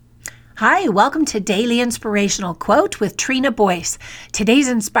Hi, welcome to Daily Inspirational Quote with Trina Boyce. Today's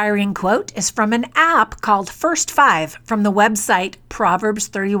inspiring quote is from an app called First Five from the website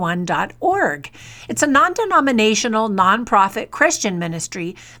Proverbs31.org. It's a non-denominational, nonprofit Christian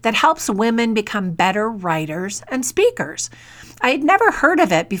ministry that helps women become better writers and speakers. I had never heard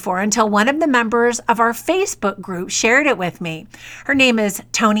of it before until one of the members of our Facebook group shared it with me. Her name is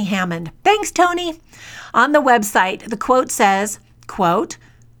Tony Hammond. Thanks, Tony. On the website, the quote says, quote,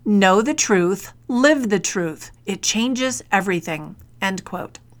 "Know the truth, live the truth. It changes everything." End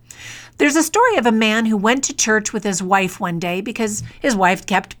quote. There's a story of a man who went to church with his wife one day because his wife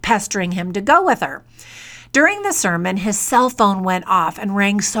kept pestering him to go with her. During the sermon, his cell phone went off and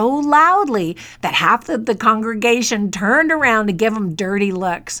rang so loudly that half of the congregation turned around to give him dirty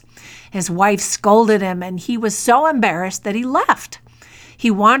looks. His wife scolded him, and he was so embarrassed that he left.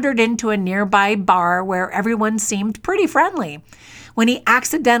 He wandered into a nearby bar where everyone seemed pretty friendly. When he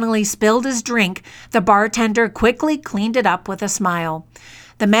accidentally spilled his drink, the bartender quickly cleaned it up with a smile.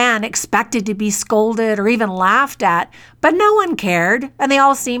 The man expected to be scolded or even laughed at, but no one cared, and they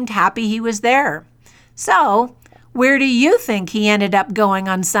all seemed happy he was there. So, where do you think he ended up going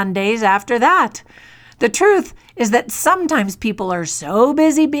on Sundays after that? The truth is that sometimes people are so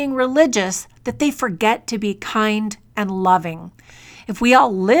busy being religious that they forget to be kind and loving. If we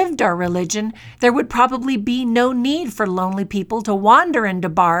all lived our religion, there would probably be no need for lonely people to wander into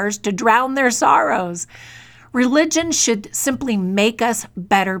bars to drown their sorrows. Religion should simply make us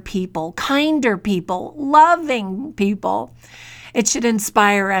better people, kinder people, loving people. It should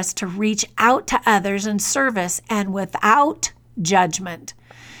inspire us to reach out to others in service and without judgment.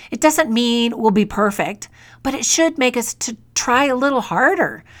 It doesn't mean we'll be perfect, but it should make us to try a little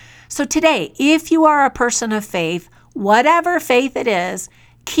harder. So today, if you are a person of faith, whatever faith it is,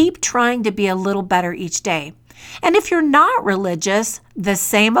 keep trying to be a little better each day. And if you're not religious, the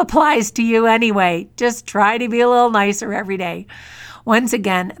same applies to you anyway. Just try to be a little nicer every day. Once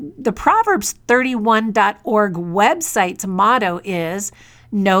again, the Proverbs31.org website's motto is,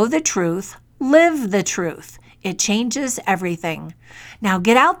 "Know the truth, live the truth. It changes everything." Now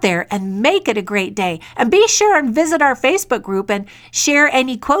get out there and make it a great day. And be sure and visit our Facebook group and share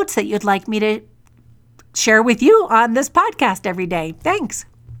any quotes that you'd like me to share with you on this podcast every day. Thanks.